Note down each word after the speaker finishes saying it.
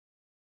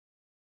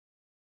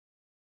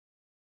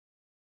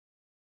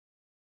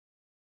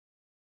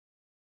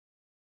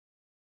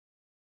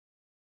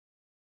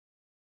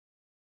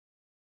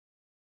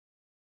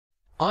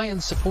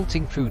Iron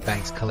Supporting Food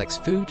Banks collects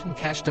food and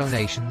cash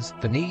donations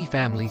for needy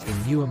families in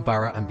Newham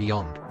Borough and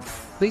beyond.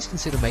 Please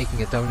consider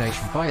making a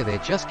donation via their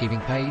Just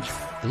Giving page,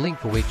 the link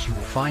for which you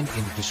will find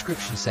in the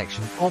description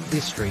section of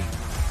this stream.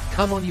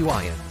 Come on, you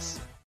Irons!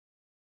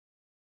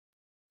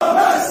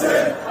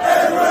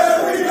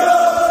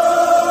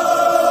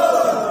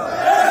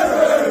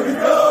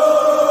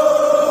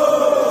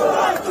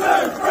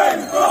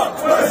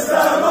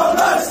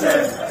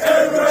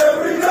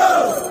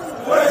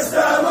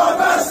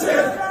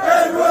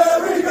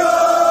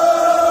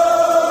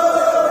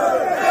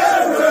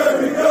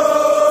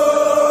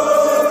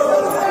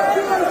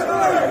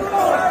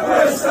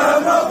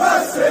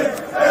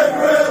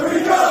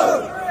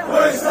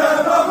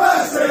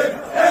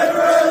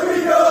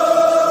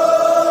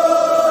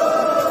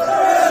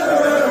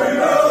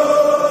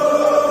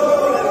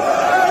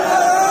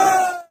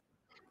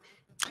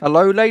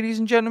 Hello, ladies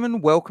and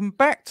gentlemen. Welcome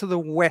back to the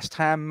West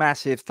Ham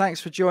Massive. Thanks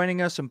for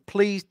joining us, and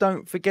please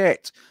don't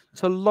forget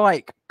to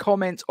like,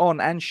 comment on,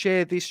 and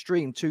share this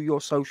stream to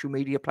your social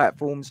media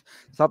platforms.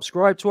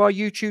 Subscribe to our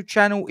YouTube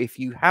channel if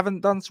you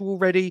haven't done so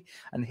already,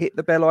 and hit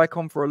the bell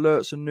icon for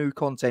alerts and new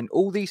content.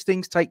 All these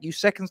things take you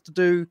seconds to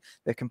do.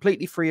 They're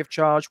completely free of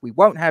charge. We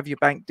won't have your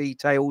bank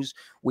details.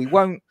 We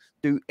won't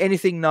do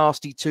anything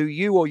nasty to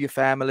you or your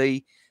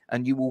family,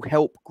 and you will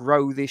help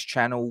grow this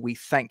channel. We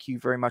thank you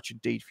very much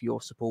indeed for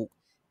your support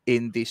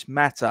in this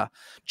matter.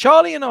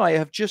 Charlie and I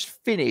have just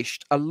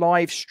finished a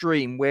live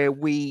stream where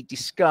we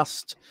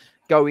discussed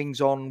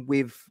goings on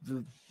with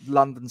the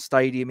London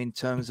Stadium in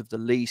terms of the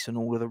lease and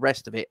all of the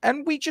rest of it,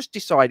 and we just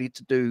decided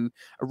to do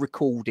a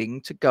recording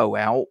to go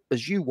out.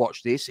 As you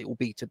watch this, it will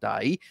be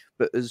today,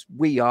 but as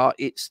we are,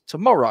 it's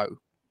tomorrow.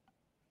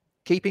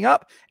 Keeping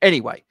up?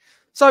 Anyway,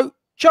 so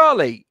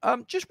Charlie,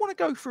 just want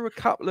to go through a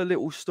couple of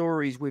little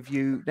stories with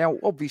you. Now,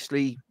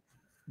 obviously,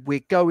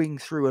 we're going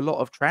through a lot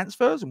of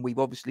transfers, and we've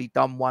obviously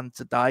done one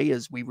today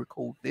as we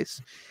record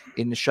this,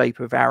 in the shape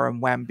of Aaron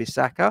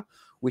Wan-Bissaka,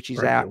 which is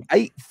our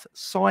 8th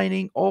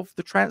signing of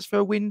the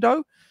transfer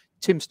window.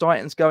 Tim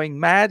Steidten's going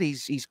mad.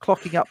 He's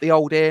clocking up the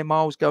old air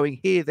miles,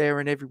 going here, there,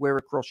 and everywhere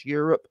across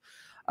Europe.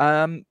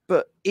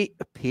 But it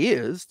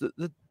appears that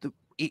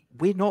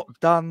we're not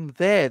done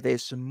there.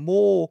 There's some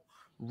more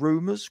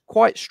rumours,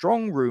 quite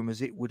strong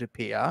rumours, it would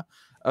appear,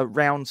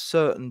 around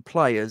certain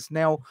players.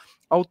 Now,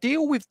 I'll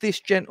deal with this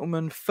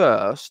gentleman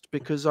first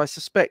because I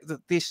suspect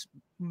that this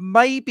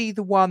may be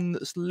the one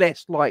that's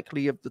less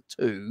likely of the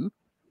two.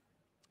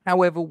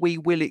 However, we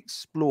will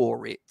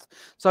explore it.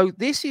 So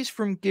this is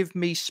from Give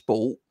Me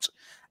Sport,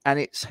 and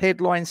its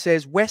headline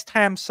says, West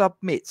Ham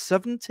submits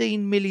 £17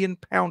 million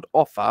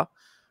offer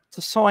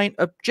to sign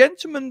a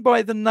gentleman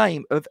by the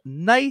name of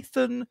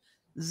Nathan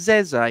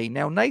Zeze.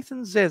 Now,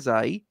 Nathan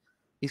Zeze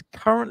is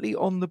currently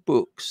on the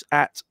books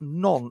at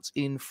Nantes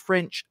in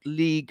French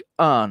Ligue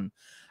 1.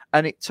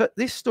 And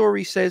this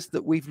story says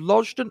that we've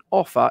lodged an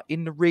offer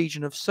in the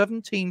region of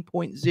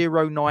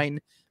 £17.09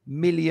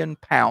 million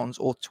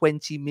or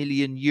 20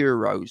 million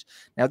euros.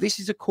 Now, this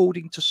is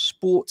according to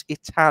Sport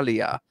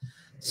Italia.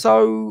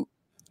 So,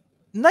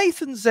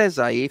 Nathan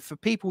Zeze, for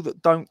people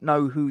that don't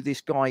know who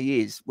this guy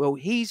is, well,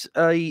 he's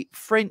a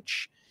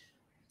French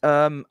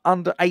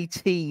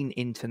under-18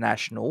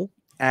 international,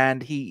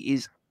 and he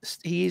is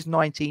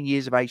 19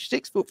 years of age,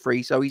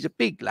 6'3", so he's a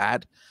big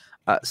lad,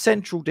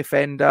 central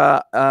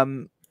defender.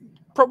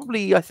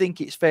 Probably, I think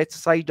it's fair to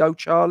say, though,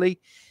 Charlie,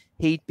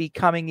 he'd be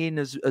coming in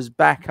as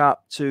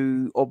backup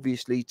to,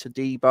 obviously, to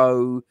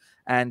Debo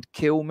and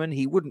Kilman.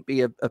 He wouldn't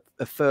be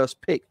a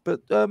first pick.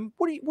 But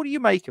what do you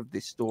make of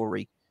this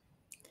story?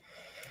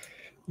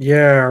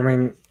 Yeah, I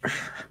mean,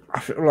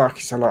 I feel like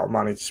it's a lot of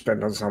money to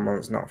spend on someone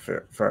that's not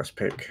a first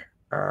pick.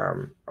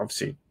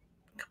 Obviously,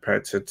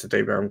 compared to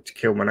Debo and to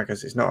Kilman, I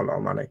guess it's not a lot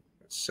of money.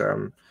 It's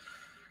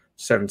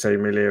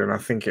 17 million, and I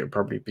think it would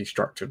probably be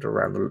structured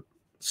around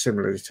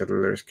similarly to the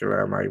Luis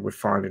Guilherme. We're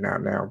finding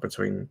out now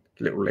between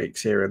little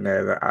leaks here and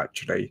there that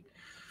actually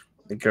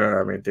the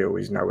Guilherme deal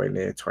is nowhere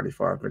near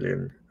 25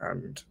 million,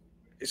 and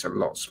it's a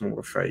lot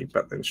smaller fee,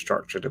 but then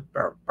structured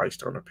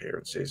based on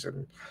appearances.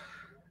 And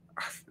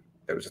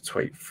there was a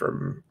tweet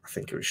from, I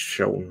think it was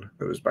Sean,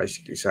 that was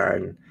basically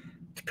saying,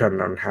 depending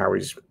on how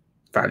his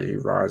value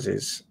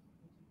rises,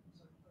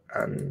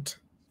 and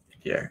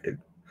yeah,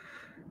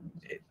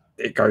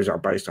 it goes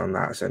up based on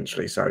that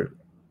essentially. So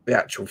the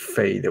actual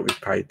fee that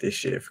we've paid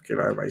this year for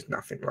Guilherme is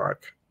nothing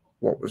like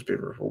what was being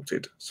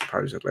reported,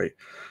 supposedly.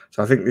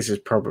 So I think this is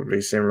probably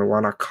a similar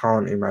one. I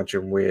can't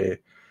imagine we're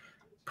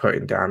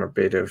putting down a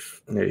bid of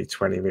nearly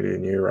 20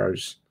 million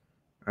euros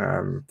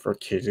for a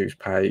kid who's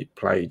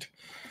played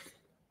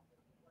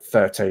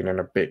 13 and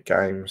a bit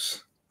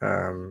games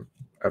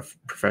of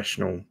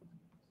professional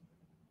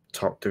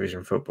top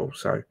division football.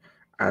 So,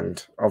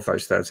 and of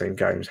those 13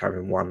 games,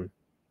 having won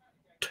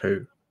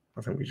 2,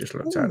 I think we just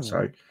looked at.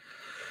 So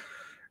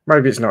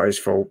maybe it's not his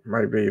fault.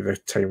 Maybe the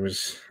team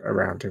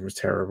around him was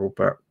terrible,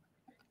 but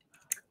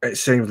it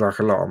seems like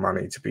a lot of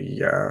money to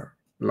be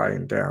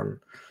laying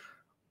down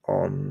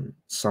on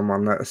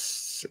someone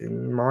that's,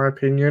 in my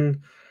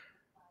opinion,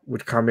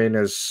 would come in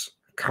as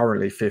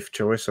currently 5th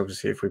choice.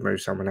 Obviously, if we move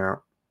someone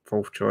out,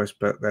 4th choice,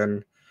 but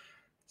then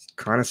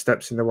kind of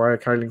steps in the way of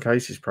Caelan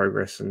Casey's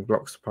progress and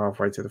blocks the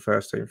pathway to the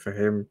first team for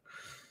him.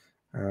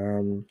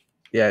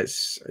 Yeah,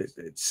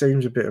 it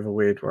seems a bit of a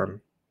weird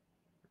one.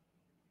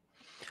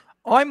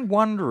 I'm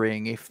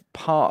wondering if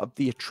part of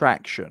the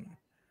attraction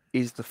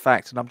is the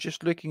fact, and I'm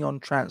just looking on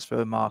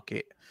Transfer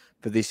Market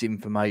for this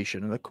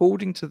information, and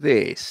according to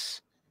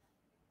this,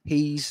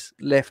 he's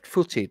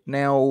left-footed.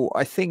 Now,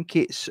 I think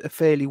it's a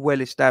fairly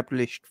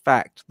well-established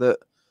fact that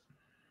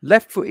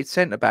left-footed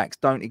centre-backs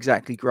don't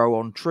exactly grow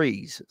on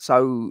trees.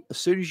 So as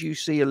soon as you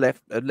see a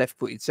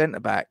left-footed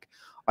centre-back,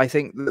 I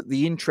think that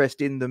the interest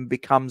in them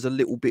becomes a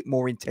little bit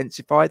more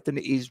intensified than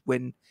it is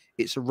when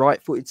it's a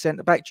right-footed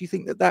centre-back. Do you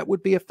think that that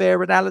would be a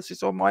fair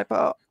analysis on my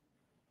part?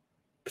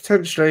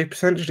 Potentially,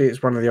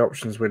 it's one of the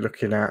options we're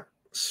looking at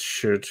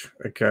should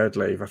a Gerd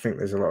leave. I think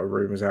there's a lot of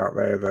rumours out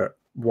there that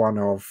one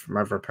of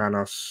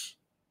Mavropanos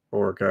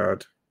or a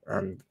Gerd,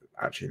 and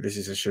actually this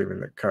is assuming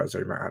that Kurt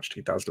Zuma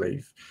actually does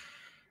leave,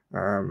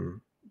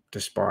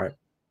 despite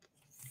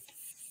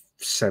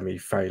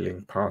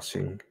semi-failing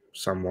passing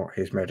somewhat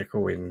his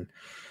medical in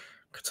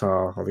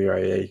Qatar or the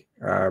UAE.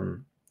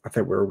 I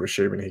think we're all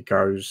assuming he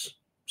goes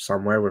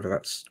somewhere, whether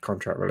that's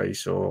contract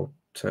release or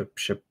to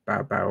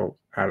Shabab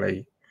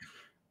Ali.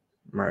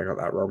 May have got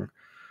that wrong.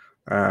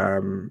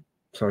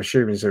 So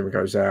assuming Zuma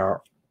goes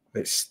out,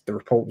 the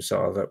reports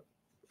are that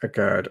a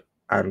Gerd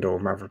and or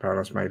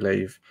Mavropanos may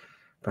leave.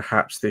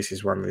 Perhaps this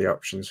is one of the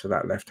options for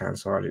that left-hand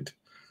side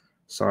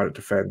of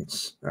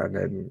defence. And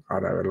then I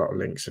know a lot of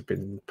links have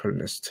been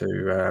putting us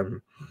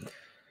to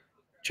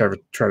Trevor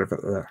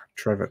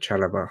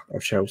Chalobah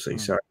of Chelsea.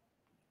 So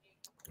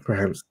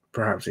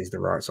perhaps he's the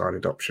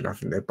right-sided option. I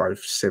think they're both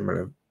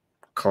similar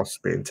costs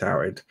being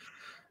touted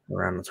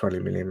around the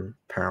 £20 million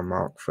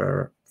mark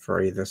for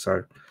either.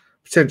 So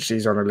potentially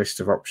he's on a list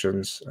of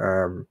options.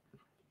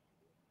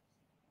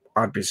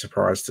 I'd be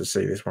surprised to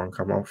see this one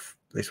come off,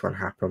 this one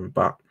happen,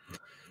 but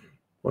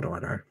what do I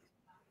know?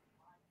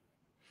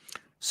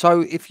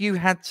 So if you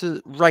had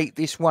to rate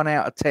this one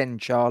out of 10,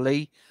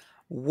 Charlie,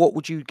 what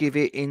would you give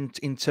it in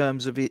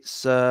terms of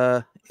its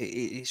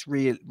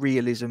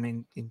realism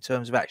in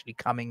terms of actually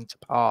coming to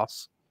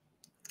pass?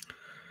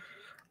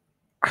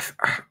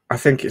 I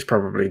think it's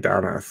probably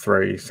down at a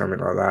 3, something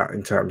like that,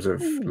 in terms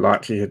of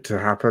likelihood to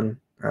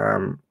happen.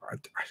 I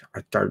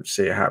don't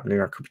see it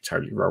happening. I could be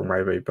totally wrong,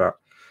 maybe, but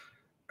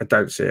I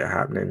don't see it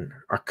happening.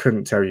 I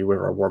couldn't tell you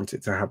whether I want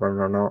it to happen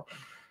or not.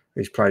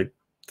 He's played,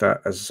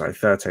 as I say,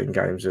 13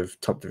 games of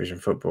top division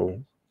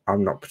football.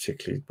 I'm not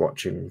particularly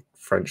watching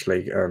French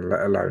league,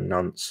 let alone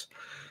Nantes,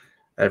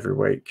 every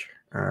week.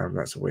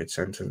 That's a weird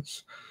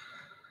sentence.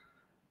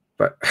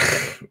 But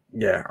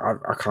yeah,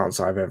 I can't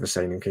say I've ever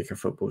seen him kick a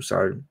football.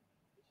 So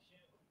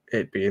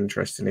it'd be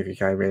interesting if he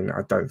came in.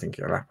 I don't think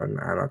it'll happen.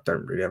 And I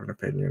don't really have an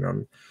opinion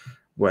on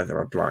whether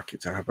I'd like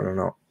it to happen or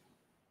not.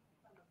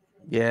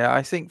 Yeah,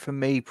 I think for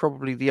me,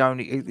 probably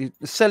the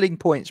selling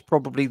points,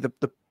 probably the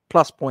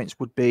plus points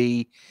would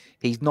be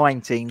he's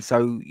 19,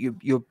 so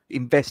you're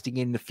investing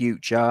in the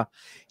future.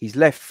 He's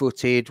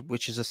left-footed,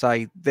 which, as I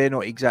say, they're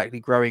not exactly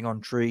growing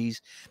on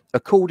trees.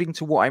 According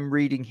to what I'm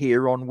reading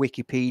here on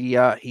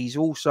Wikipedia, he's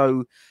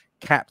also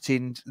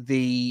captained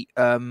his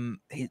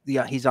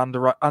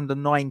under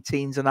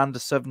 19s and under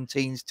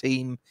 17s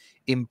team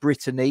in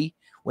Brittany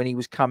when he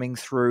was coming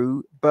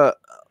through. But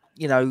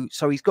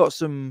so he's got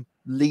some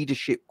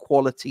leadership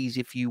qualities,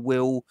 if you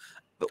will,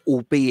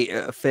 albeit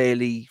at a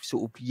fairly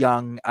sort of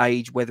young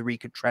age. Whether he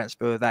could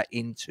transfer that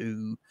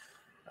into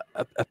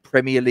a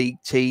Premier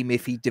League team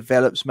if he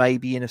develops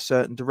maybe in a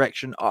certain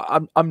direction,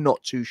 I'm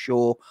not too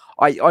sure.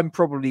 I'm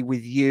probably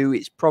with you.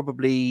 It's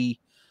probably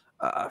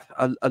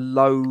a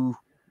low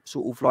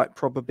sort of like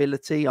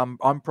probability.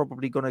 I'm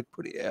probably going to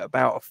put it at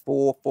about a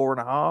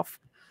 4.5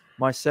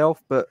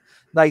 myself. But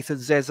Nathan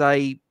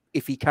Zeze,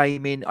 if he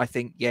came in, I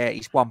think, yeah,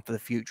 he's one for the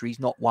future. He's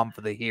not one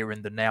for the here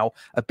and the now.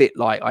 A bit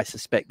like, I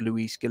suspect,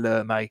 Luis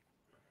Guilherme.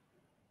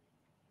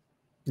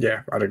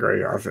 Yeah, I'd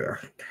agree. I think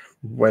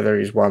whether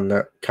he's one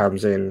that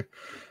comes in,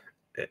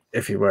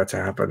 if he were to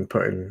happen,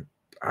 putting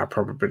our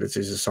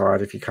probabilities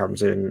aside, if he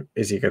comes in,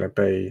 is he going to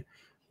be,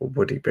 or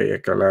would he be a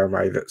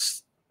Guilherme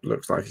that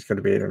looks like he's going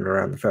to be in and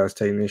around the first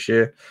team this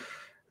year,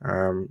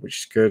 which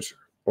is good,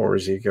 or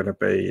is he going to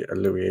be a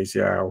Louis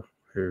Ezial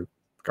who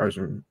goes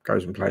and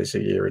plays a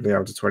year in the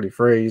under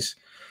 23s,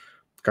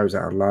 goes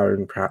out on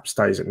loan, perhaps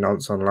stays at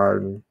Nantes on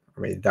loan?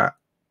 I mean, that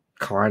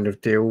kind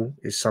of deal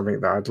is something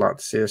that I'd like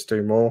to see us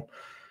do more.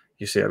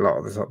 You see a lot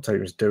of the top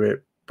teams do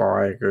it,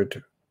 buy a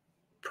good,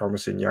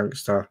 promising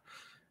youngster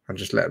and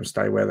just let them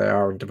stay where they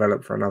are and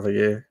develop for another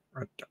year.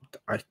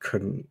 I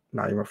couldn't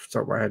name off the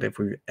top of my head if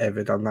we've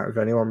ever done that with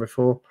anyone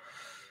before,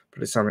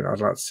 but it's something I'd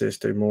like to see us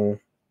do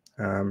more.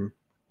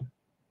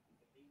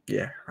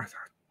 Yeah,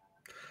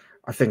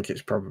 I think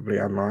it's probably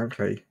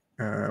unlikely,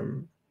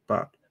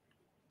 but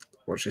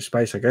watch this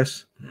space, I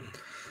guess.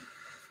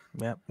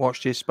 Yeah,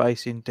 watch this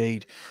space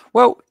indeed.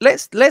 Well,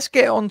 let's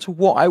get on to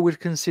what I would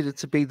consider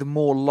to be the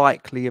more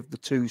likely of the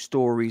two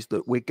stories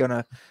that we're going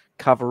to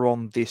cover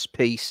on this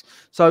piece.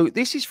 So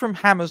this is from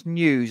Hammers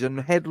News, and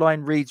the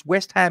headline reads: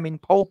 West Ham in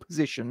pole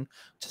position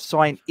to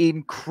sign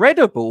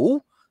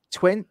incredible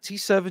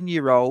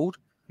 27-year-old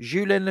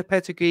Julien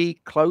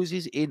Lopetegui,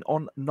 closes in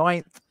on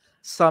 9th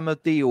summer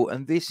deal.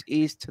 And this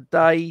is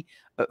today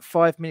at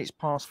 5 minutes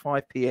past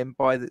 5 p.m.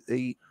 by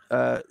the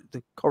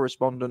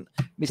correspondent,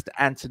 Mr.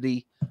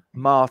 Anthony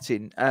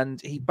Martin.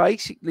 And he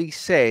basically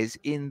says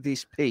in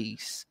this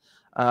piece,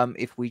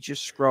 if we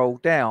just scroll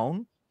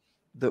down,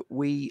 that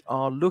we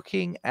are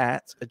looking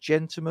at a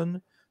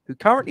gentleman who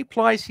currently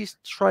plies his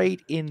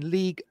trade in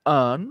Ligue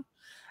 1,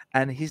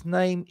 and his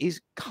name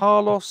is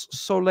Carlos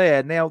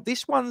Soler. Now,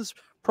 this one's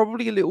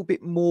probably a little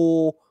bit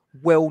more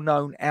well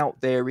known out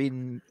there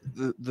in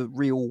the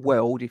real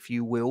world, if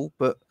you will,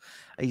 but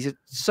he's a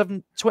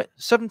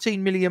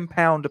 17 million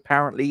pound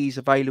apparently he's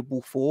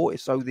available for,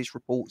 so this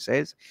report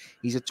says.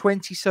 He's a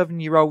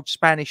 27-year-old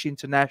Spanish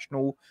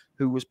international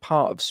who was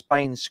part of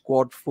Spain's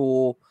squad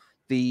for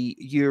the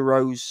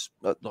Euros,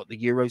 not the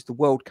Euros, the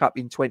World Cup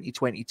in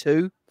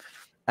 2022,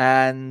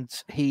 and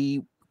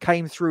he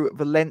came through at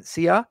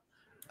Valencia.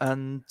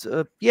 And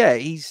yeah,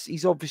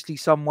 he's obviously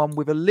someone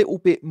with a little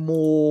bit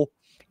more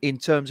in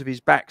terms of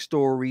his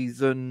backstory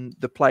than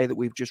the player that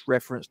we've just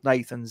referenced,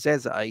 Nathan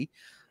Zeze.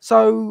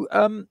 So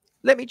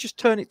let me just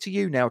turn it to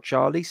you now,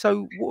 Charlie.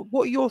 So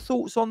what are your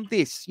thoughts on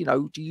this? You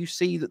know, do you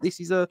see that this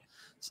is a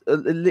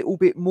little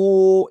bit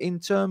more in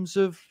terms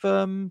of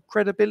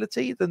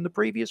credibility than the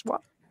previous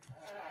one?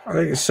 I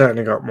think it's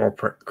certainly got more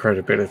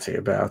credibility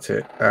about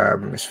it.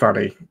 It's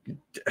funny.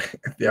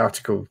 The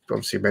article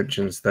obviously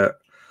mentions that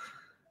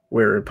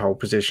we're in pole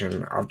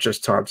position. I've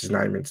just typed his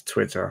name into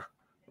Twitter,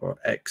 or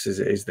X as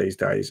it is these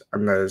days,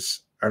 and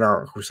there's an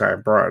article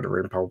saying Brighton are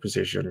in pole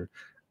position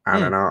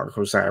and an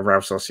article saying Real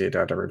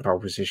Sociedad are in pole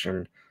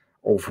position,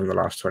 all from the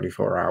last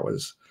 24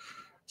 hours.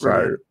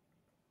 Brilliant. So,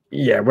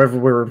 yeah, whether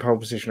we're in pole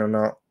position or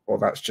not, or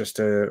that's just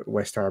a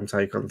West Ham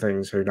take on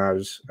things, who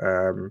knows?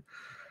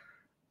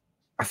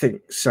 I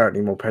think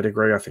certainly more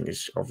pedigree. I think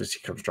he's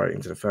obviously come straight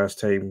into the first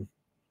team.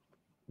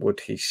 Would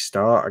he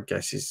start? I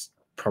guess is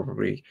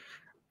probably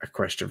a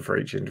question for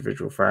each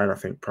individual fan. I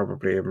think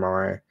probably in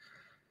my...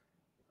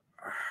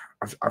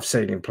 I've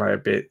seen him play a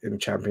bit in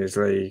Champions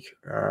League.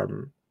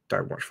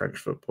 Don't watch French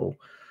football.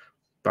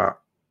 But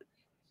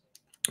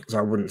so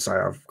I wouldn't say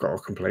I've got a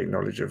complete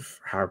knowledge of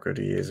how good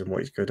he is and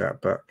what he's good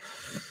at. But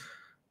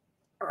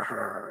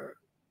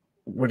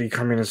would he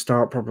come in and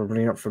start?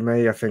 Probably not for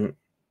me. I think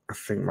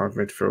my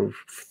midfield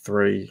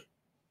three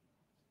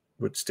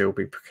would still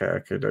be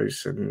Piqué,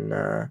 Kudus,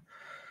 and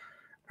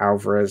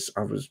Alvarez.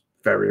 I was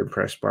very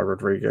impressed by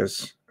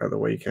Rodriguez at the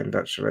weekend,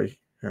 actually,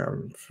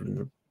 from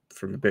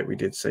the bit we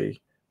did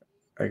see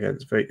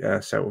against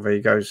Celta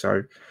Vigo.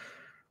 So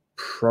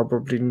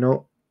probably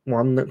not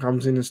one that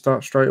comes in and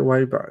starts straight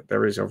away, but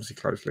there is obviously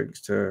close links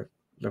to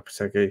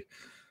Lopetegui.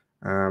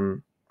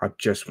 I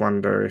just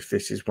wonder if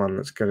this is one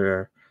that's going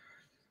to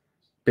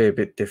be a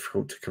bit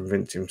difficult to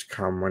convince him to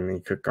come when he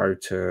could go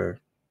to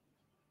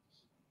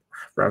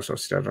Real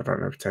Sociedad, I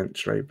don't know,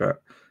 potentially,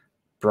 but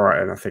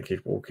Brighton, I think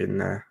he'd walk in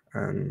there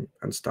and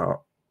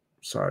start.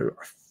 So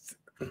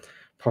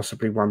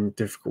possibly one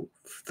that's going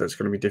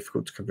to be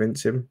difficult to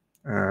convince him.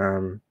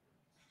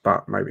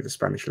 But maybe the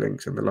Spanish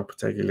links and the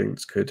Lopetegui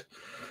links could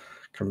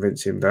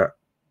convince him that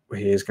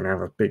he is going to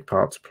have a big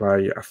part to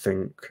play. I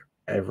think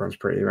everyone's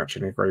pretty much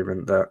in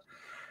agreement that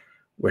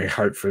we're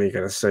hopefully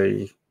going to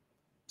see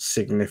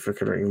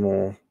significantly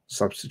more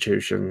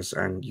substitutions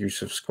and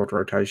use of squad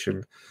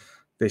rotation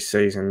this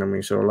season than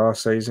we saw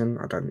last season.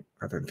 I don't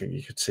think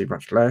you could see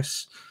much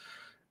less.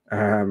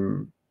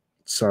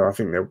 So I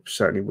think there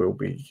certainly will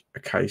be a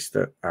case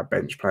that our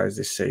bench players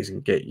this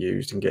season get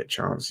used and get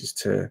chances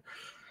to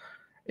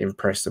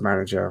impress the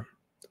manager,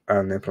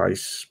 earn their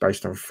place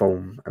based on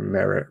form and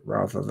merit,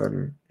 rather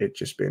than it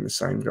just being the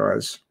same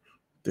guys,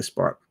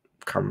 despite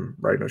come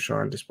rain or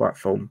shine, despite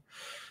form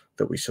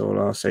that we saw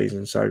last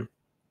season. So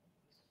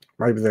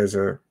maybe there's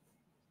a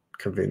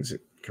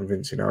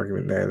convincing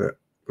argument there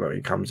that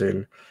he comes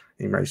in,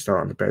 he may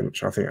start on the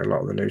bench. I think a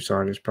lot of the new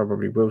signings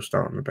probably will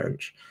start on the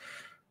bench,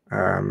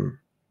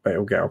 but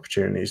he'll get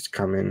opportunities to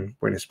come in,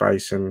 win a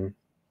space, and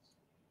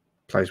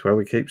plays well,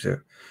 he keeps it.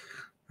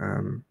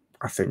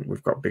 I think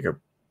we've got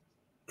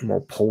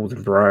more pull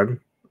than Brighton.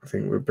 I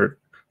think we're a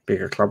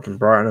bigger club than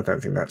Brighton. I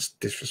don't think that's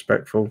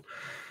disrespectful.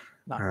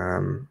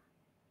 No.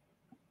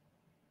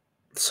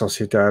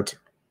 Sociedad,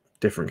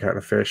 different kettle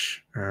of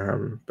fish.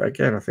 But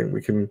again, I think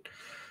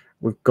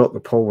we've got the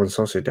pull on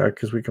Sociedad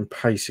because we can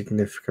pay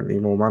significantly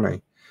more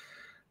money.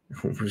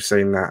 We've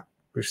seen that.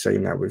 We've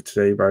seen that with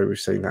Todibo. We've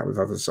seen that with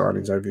other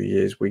signings over the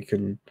years. We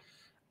can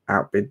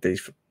outbid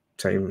these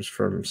teams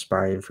from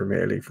Spain, from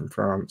Italy, from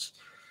France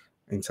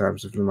in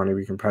terms of the money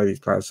we can pay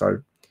these players.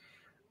 So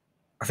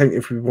I think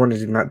if we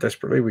wanted him that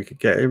desperately, we could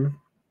get him.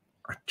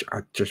 I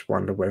just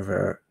wonder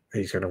whether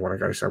he's going to want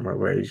to go somewhere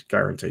where he's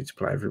guaranteed to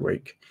play every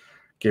week,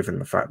 given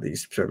the fact that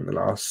he's spent the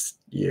last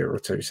year or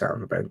two sat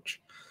on the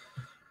bench.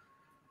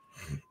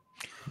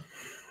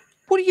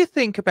 What do you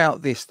think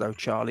about this, though,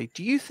 Charlie?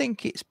 Do you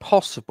think it's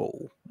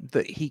possible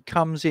that he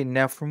comes in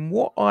now? From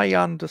what I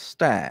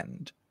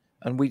understand,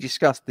 and we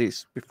discussed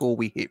this before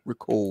we hit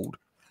record,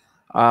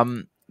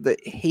 that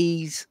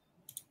he's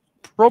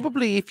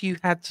probably, if you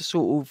had to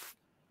sort of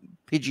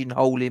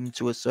pigeonhole him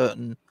to a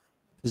certain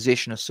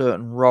position, a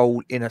certain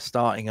role in a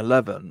starting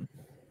 11,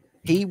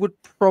 he would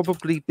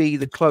probably be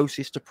the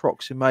closest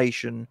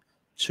approximation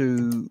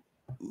to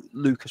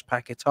Lucas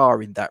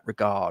Paquetá in that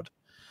regard.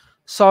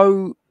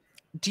 So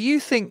do you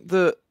think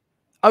that,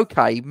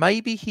 okay,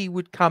 maybe he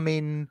would come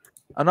in,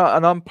 and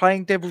I'm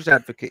playing devil's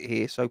advocate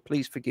here, so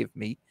please forgive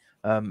me,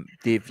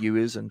 dear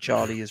viewers, and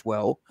Charlie as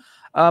well,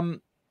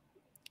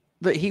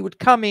 that he would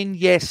come in,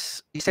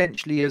 yes,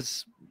 essentially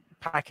as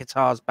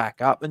Paquetá's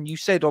backup. And you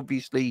said,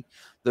 obviously,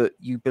 that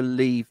you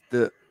believe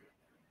that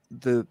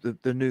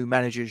the new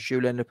manager,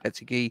 Julien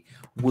Lopetegui,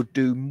 would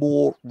do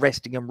more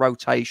resting and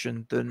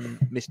rotation than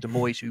Mr.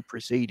 Moyes, who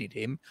preceded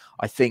him.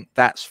 I think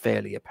that's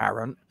fairly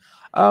apparent.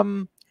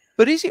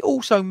 But is it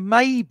also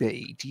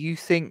maybe, do you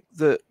think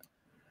that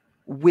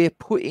we're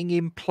putting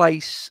in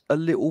place a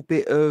little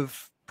bit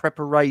of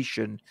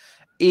preparation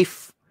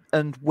if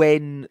and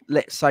when,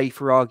 let's say,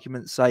 for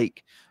argument's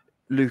sake,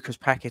 Lucas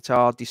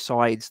Paquetá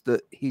decides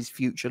that his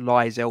future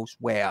lies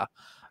elsewhere,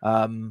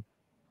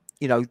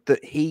 you know,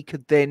 that he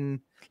could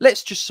then,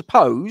 let's just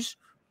suppose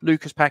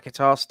Lucas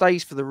Paquetá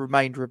stays for the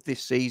remainder of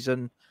this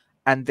season,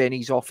 and then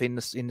he's off in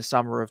the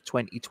summer of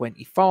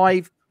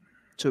 2025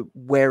 to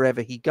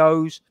wherever he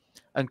goes.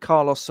 And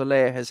Carlos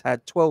Soler has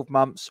had 12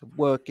 months of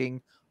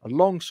working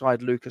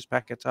alongside Lucas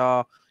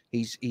Paquetá.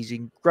 He's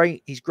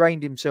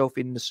grained himself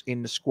in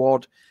the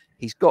squad.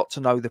 He's got to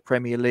know the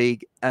Premier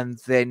League, and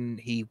then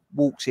he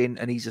walks in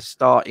and he's a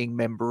starting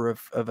member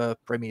of a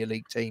Premier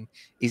League team.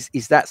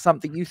 Is that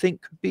something you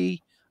think could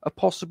be a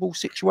possible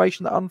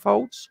situation that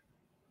unfolds?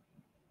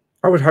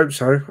 I would hope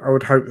so. I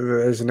would hope that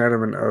there's an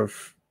element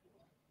of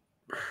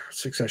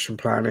succession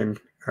planning,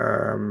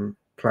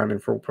 planning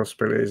for all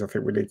possibilities. I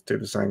think we need to do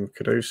the same with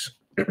Kudus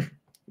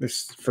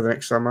this for the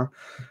next summer.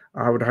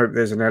 I would hope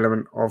there's an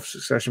element of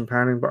succession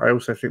planning, but I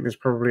also think there's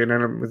probably an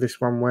element with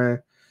this one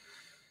where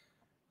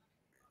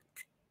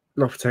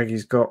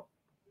Lopetegui's got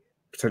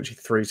potentially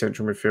 3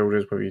 central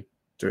midfielders, whether you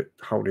do it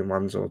holding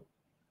ones or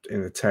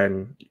in the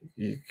 10.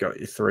 You've got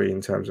your 3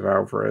 in terms of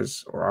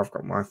Alvarez, or I've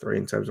got my 3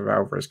 in terms of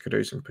Alvarez,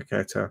 Kudus and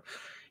Paquetá.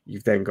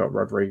 You've then got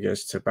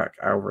Rodriguez to back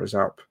Alvarez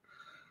up.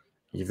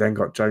 You've then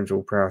got James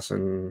Ward-Prowse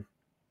and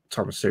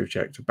Thomas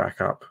Souček to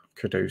back up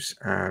Kudus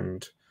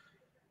and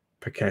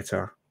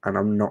Paquetá. And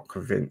I'm not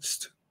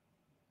convinced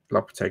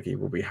Lopetegui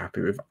will be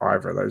happy with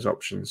either of those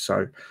options.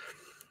 So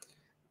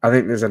I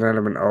think there's an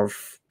element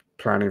of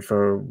planning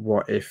for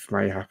what if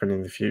may happen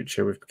in the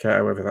future with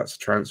Paquetá, whether that's a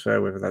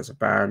transfer, whether that's a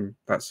ban.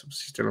 That's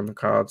obviously still on the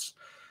cards.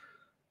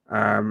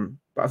 But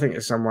I think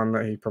it's someone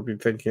that he's probably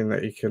thinking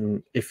that he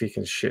can, if he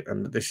can shift,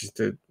 and this is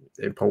the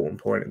important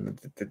point and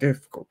the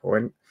difficult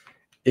point,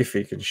 if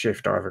he can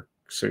shift either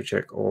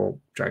Souček or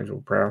James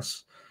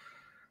Ward-Prowse,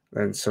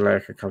 then Soler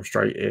could come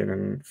straight in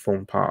and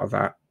form part of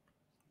that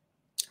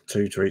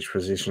 2 to each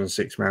position,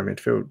 6-man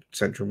midfield,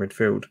 central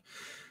midfield.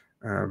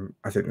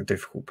 I think the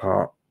difficult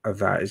part of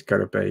that is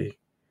going to be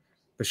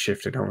the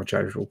shifting on with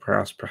James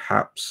Ward-Prowse.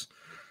 Perhaps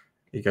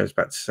he goes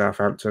back to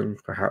Southampton.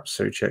 Perhaps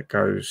Souček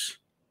goes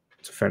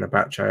to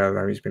Fenerbahce,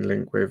 although he's been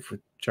linked with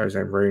Jose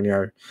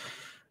Mourinho.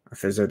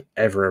 If there's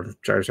ever a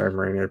Jose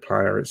Mourinho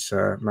player, it's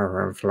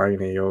Marouane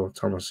Fellaini or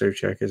Thomas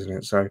Souček, isn't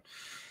it? So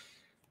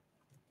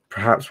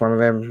perhaps one of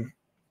them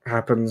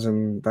happens,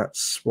 and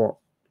that's what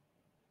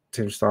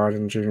Tim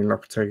Steidten, Julien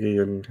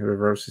Lopetegui, and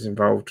whoever else is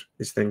involved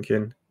is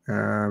thinking.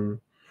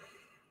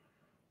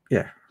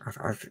 Yeah,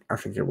 I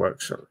think it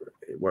works.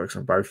 It works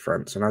on both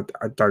fronts, and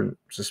I don't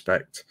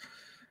suspect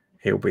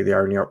he'll be the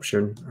only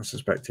option. I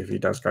suspect if he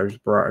does go to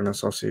Brighton or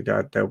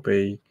Sociedad, there'll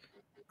be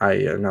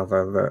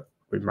another that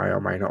we may or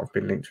may not have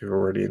been linked with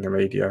already in the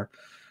media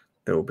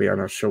that will be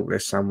on a short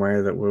list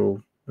somewhere that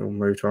we'll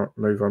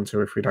move on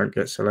to if we don't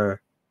get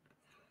Soler.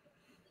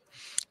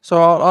 So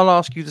I'll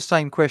ask you the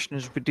same question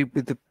as we did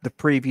with the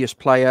previous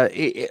player.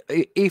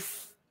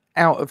 If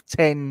out of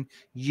 10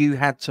 you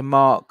had to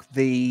mark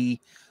the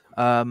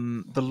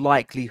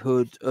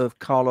likelihood of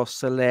Carlos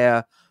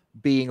Soler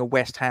being a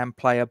West Ham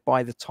player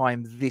by the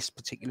time this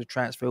particular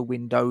transfer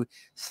window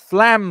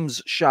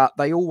slams shut,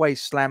 they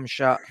always slam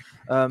shut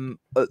at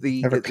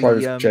the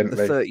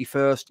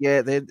 31st.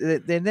 Yeah,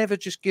 they're never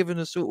just given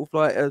a sort of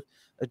like a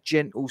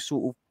gentle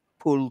sort of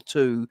pull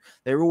to.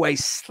 They're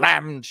always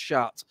slammed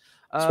shut.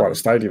 That's why the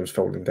stadium's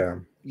falling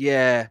down.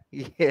 Yeah.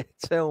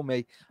 Tell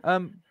me,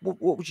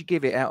 what would you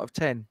give it out of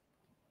 10?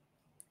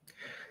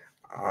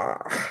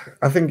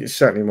 I think it's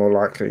certainly more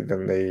likely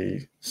than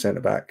the centre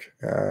back,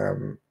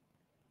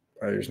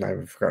 whose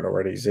name I've forgotten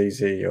already,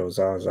 Zeze or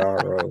Zaza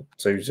or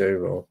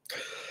Zuzu or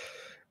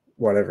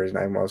whatever his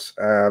name was.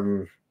 I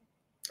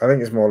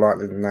think it's more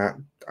likely than that.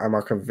 Am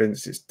I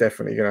convinced it's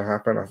definitely going to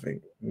happen? I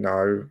think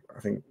no. I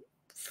think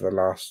for the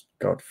last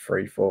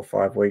 3, 4,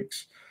 5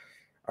 weeks.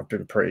 I've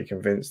been pretty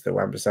convinced that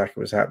Wan-Bissaka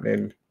was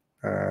happening.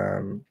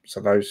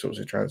 So those sorts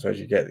of transfers,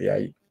 you get the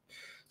 8,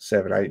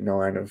 7, 8,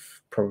 9 of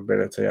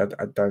probability. I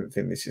don't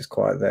think this is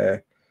quite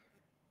there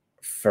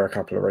for a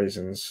couple of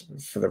reasons.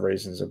 For the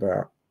reasons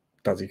about,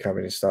 does he come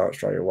in and start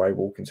straight away,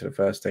 walk into the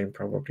first team?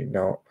 Probably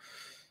not.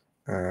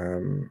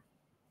 But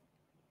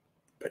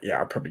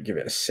yeah, I'd probably give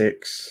it a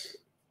 6.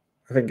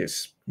 I think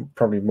it's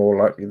probably more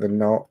likely than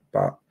not,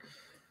 but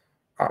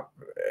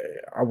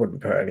I wouldn't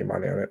put any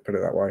money on it, put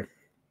it that way.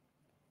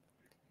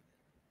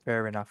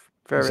 Fair enough.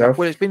 Fair Yourself? enough.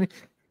 Well, it's been.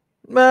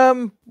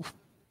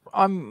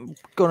 I'm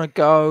gonna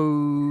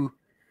go.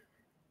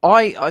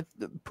 I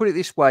put it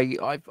this way.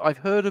 I've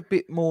heard a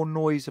bit more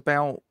noise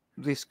about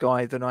this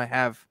guy than I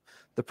have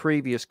the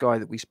previous guy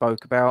that we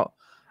spoke about.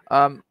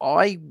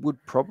 I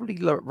would probably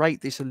rate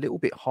this a little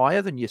bit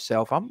higher than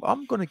yourself.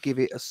 I'm going to give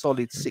it a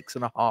solid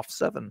 6.5,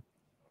 7.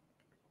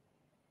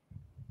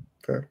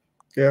 Fair.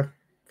 Yeah.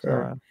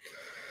 Fair.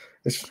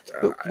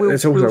 So,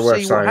 it's also we'll worth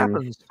see saying. what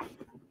happens.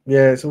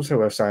 Yeah, it's also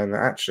worth saying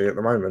that actually at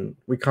the moment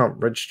we can't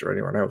register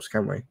anyone else,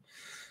 can we?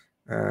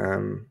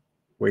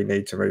 We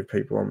need to move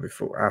people on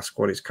before our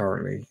squad is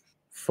currently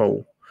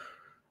full.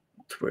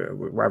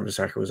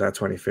 Wan-Bissaka was our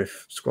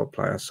 25th squad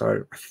player,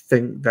 so I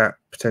think that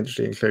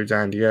potentially includes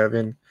Andy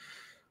Irving.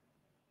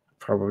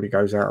 Probably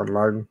goes out on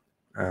loan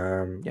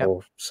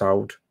or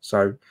sold.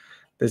 So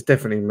there's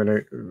definitely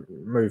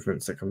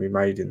movements that can be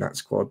made in that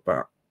squad,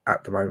 but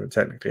at the moment,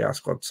 technically, our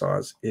squad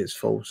size is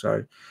full.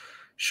 So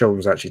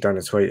Sean's actually done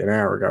a tweet an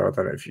hour ago. I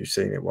don't know if you've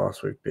seen it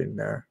whilst we've been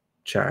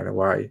chatting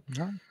away.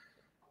 No.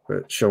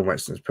 But Sean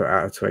Weston's put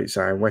out a tweet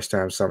saying West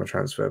Ham's summer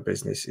transfer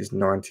business is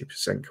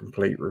 90%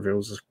 complete,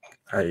 reveals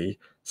a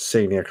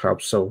senior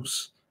club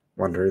source.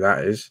 Wonder who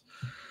that is.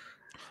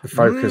 The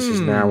focus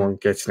is now on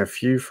getting a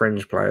few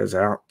fringe players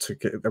out to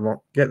get them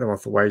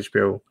off the wage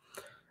bill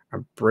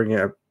and bring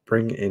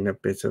in a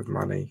bit of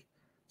money.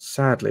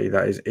 Sadly,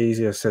 that is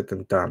easier said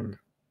than done,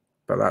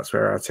 but that's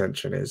where our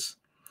attention is.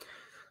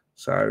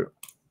 So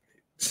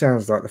it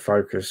sounds like the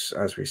focus,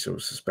 as we sort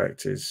of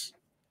suspect, is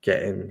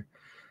getting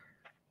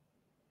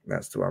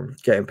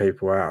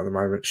people out at the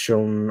moment.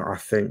 Sean, I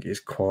think, is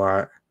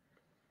quite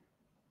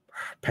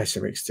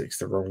pessimistic's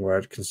the wrong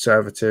word,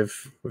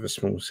 conservative with a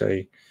small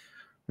c.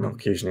 Not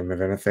accusing him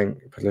of anything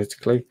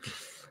politically.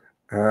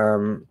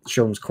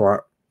 Sean's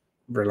quite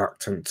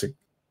reluctant to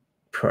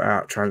put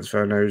out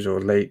transfer news or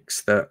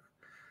leaks that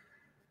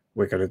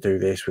we're going to do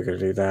this, we're going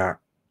to do that.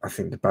 I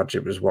think the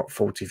budget was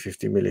 40,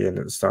 50 million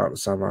at the start of the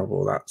summer.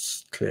 Well,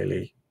 that's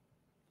clearly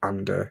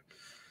undervalued.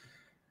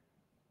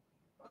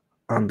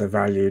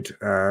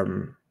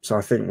 So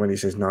I think when he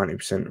says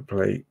 90%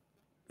 complete,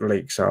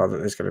 leaks are that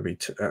there's going to be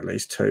at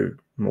least 2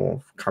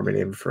 more coming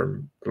in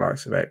from the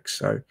likes of X.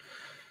 So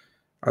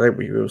I think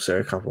we will see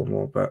a couple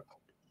more, but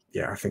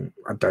yeah,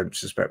 I don't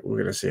suspect we're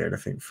going to see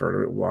anything for a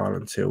little while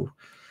until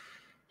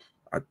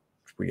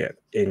we get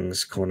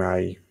Ings,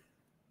 Cornet,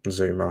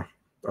 Zuma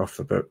off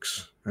the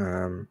books.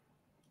 And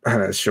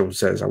as Sean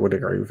says, I would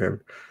agree with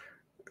him.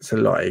 It's a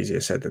lot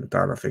easier said than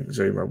done. I think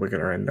Zuma, we're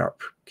going to end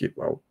up,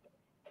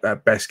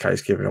 at best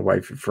case, giving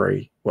away for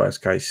free.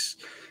 Worst case,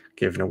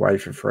 giving away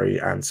for free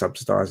and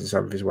subsidising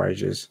some of his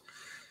wages.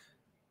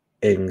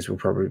 Ings will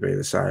probably be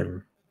the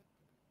same.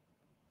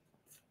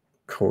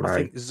 Cornet.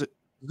 I think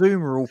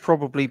Zuma will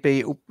probably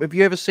be. Have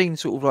you ever seen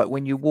sort of like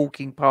when you're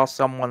walking past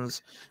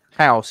someone's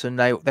house and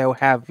they'll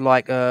have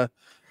like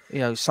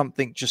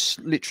something just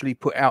literally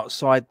put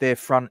outside their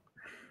front,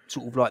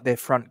 sort of like their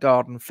front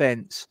garden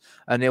fence,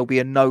 and there'll be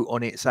a note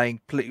on it saying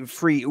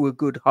 "free to a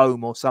good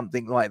home" or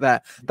something like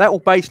that. That will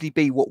basically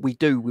be what we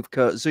do with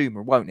Kurt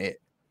Zuma, won't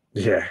it?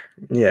 Yeah.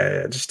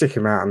 Just stick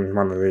him out, and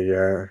one of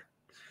the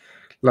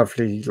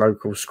lovely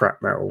local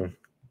scrap metal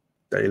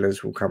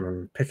dealers will come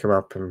and pick him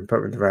up and put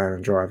him in the van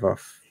and drive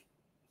off.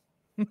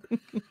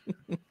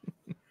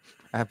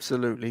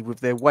 Absolutely, with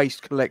their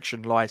waste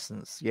collection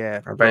license. Yeah,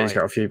 I bet he's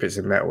got a few bits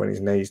of metal in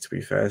his knees, to be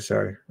fair,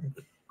 so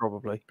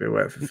probably be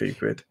worth a few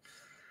quid.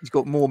 He's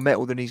got more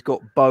metal than he's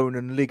got bone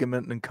and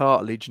ligament and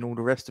cartilage and all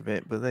the rest of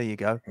it, but there you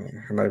go. Yeah,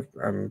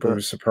 and I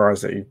was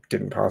surprised that he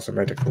didn't pass a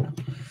medical.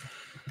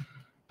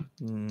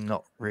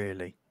 Not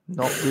really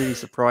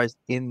surprised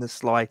in the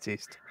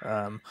slightest.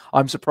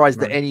 I'm surprised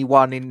that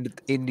anyone in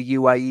the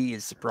UAE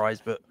is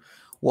surprised, but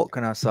what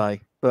can I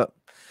say? But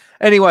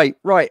anyway,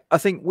 right, I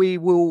think we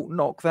will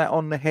knock that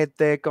on the head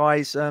there,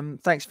 guys.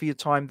 Thanks for your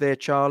time there,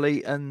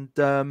 Charlie. And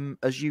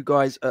as you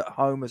guys at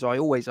home, as I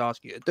always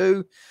ask you to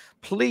do,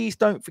 please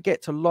don't forget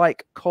to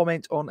like,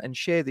 comment on, and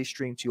share this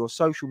stream to your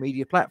social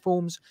media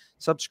platforms.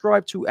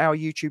 Subscribe to our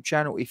YouTube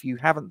channel if you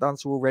haven't done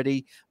so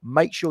already.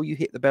 Make sure you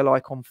hit the bell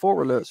icon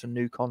for alerts and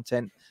new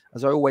content.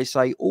 As I always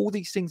say, all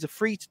these things are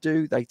free to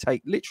do. They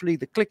take literally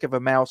the click of a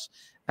mouse,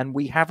 and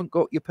we haven't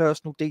got your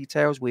personal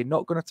details. We're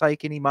not going to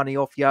take any money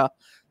off you,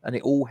 and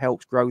it all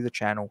helps grow the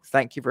channel.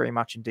 Thank you very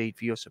much indeed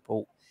for your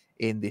support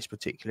in this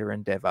particular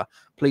endeavour.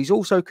 Please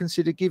also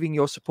consider giving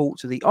your support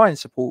to the Iron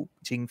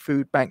Supporting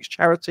Food Banks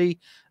charity,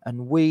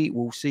 and we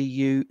will see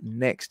you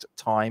next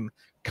time.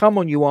 Come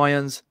on, you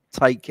Irons.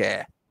 Take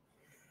care.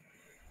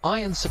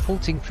 Iron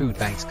Supporting Food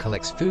Banks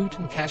collects food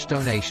and cash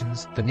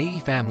donations for needy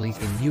families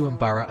in Newham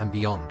Borough and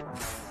beyond.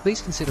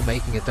 Please consider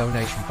making a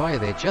donation via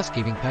their Just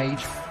Giving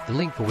page, the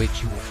link for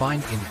which you will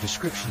find in the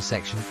description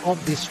section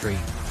of this stream.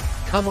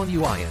 Come on,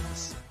 you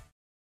Irons!